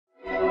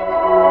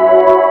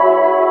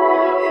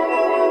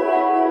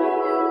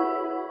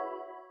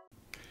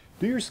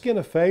your skin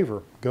a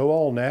favor. Go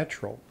all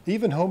natural,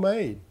 even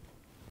homemade.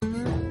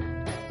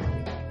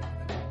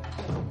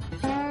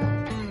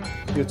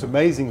 It's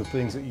amazing the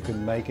things that you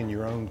can make in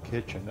your own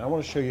kitchen. I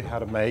want to show you how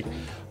to make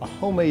a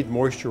homemade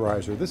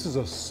moisturizer. This is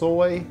a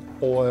soy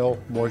oil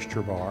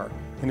moisture bar,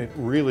 and it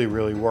really,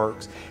 really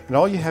works. And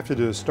all you have to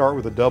do is start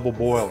with a double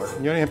boiler.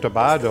 You don't have to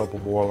buy a double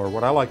boiler.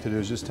 What I like to do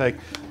is just take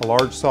a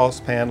large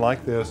saucepan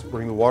like this,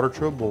 bring the water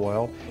to a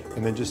boil,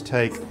 and then just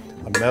take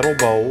a metal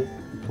bowl,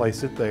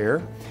 place it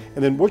there.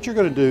 And then what you're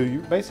going to do, you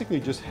basically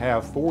just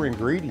have 4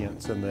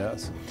 ingredients in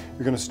this.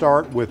 You're going to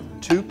start with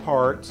 2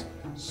 parts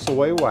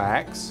soy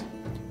wax,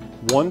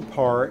 1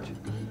 part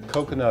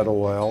coconut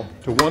oil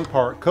to 1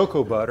 part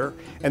cocoa butter,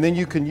 and then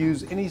you can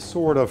use any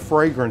sort of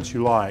fragrance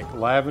you like.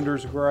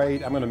 Lavender's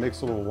great. I'm going to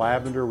mix a little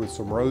lavender with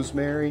some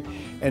rosemary,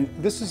 and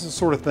this is the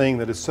sort of thing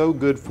that is so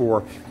good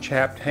for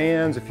chapped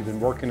hands if you've been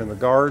working in the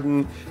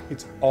garden.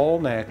 It's all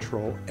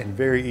natural and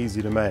very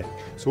easy to make.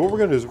 So what we're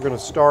going to do is we're going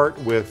to start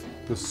with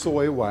the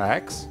soy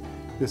wax.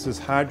 This is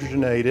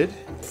hydrogenated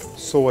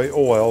soy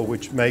oil,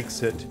 which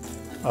makes it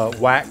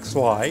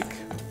wax-like.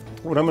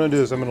 What I'm going to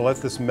do is I'm going to let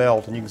this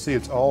melt, and you can see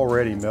it's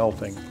already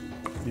melting.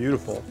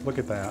 Beautiful. Look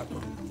at that.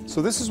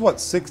 So this is what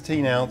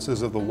 16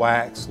 ounces of the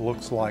wax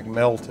looks like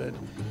melted.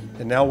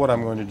 And now what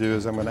I'm going to do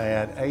is I'm going to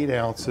add 8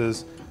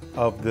 ounces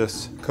of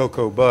this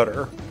cocoa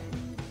butter,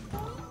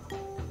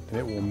 and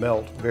it will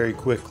melt very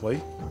quickly.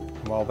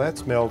 And while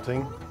that's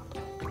melting,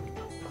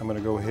 I'm going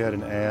to go ahead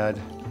and add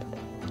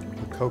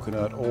the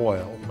coconut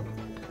oil.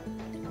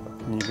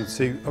 And you can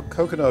see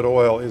coconut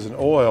oil is an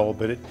oil,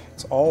 but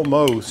it's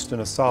almost in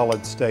a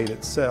solid state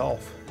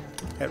itself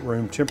at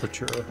room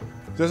temperature.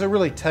 It doesn't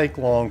really take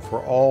long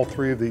for all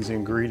 3 of these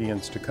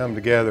ingredients to come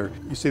together.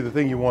 You see, the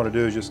thing you want to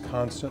do is just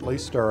constantly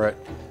stir it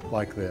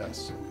like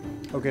this.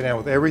 Okay, now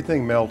with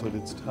everything melted,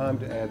 it's time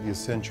to add the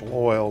essential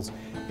oils.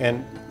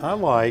 And I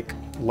like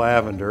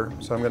lavender,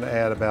 so I'm going to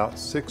add about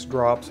 6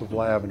 drops of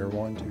lavender.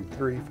 1, 2,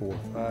 3, 4,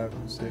 5,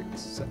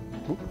 6,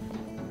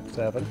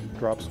 7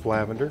 drops of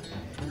lavender.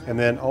 And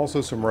then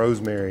also some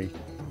rosemary.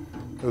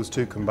 Those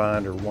 2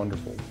 combined are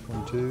wonderful.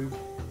 1, 2,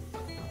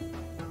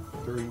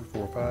 3,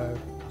 4, 5,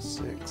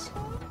 6.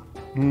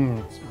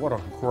 What a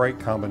great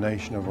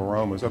combination of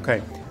aromas.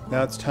 Okay,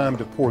 now it's time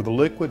to pour the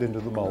liquid into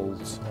the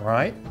molds, all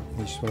right?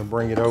 You just want to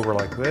bring it over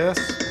like this,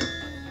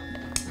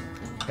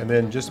 and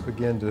then just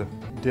begin to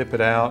dip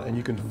it out, and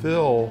you can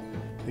fill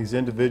these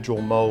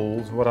individual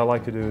molds. What I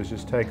like to do is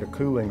just take a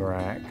cooling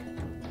rack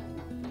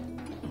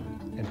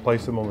and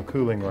place them on the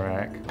cooling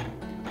rack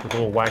with a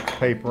little wax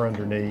paper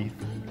underneath.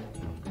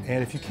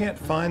 And if you can't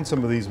find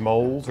some of these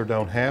molds or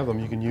don't have them,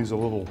 you can use a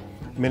little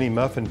mini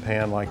muffin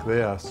pan like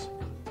this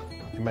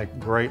and make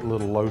great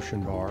little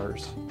lotion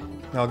bars.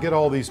 Now I'll get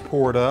all these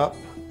poured up.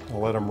 I'll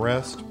let them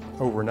rest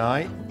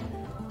overnight.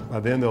 By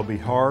then they'll be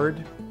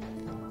hard.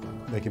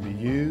 They can be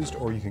used,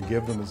 or you can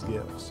give them as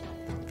gifts.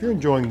 If you're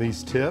enjoying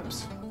these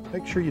tips,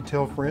 make sure you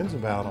tell friends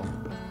about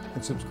them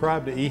and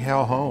subscribe to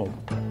ehowhome.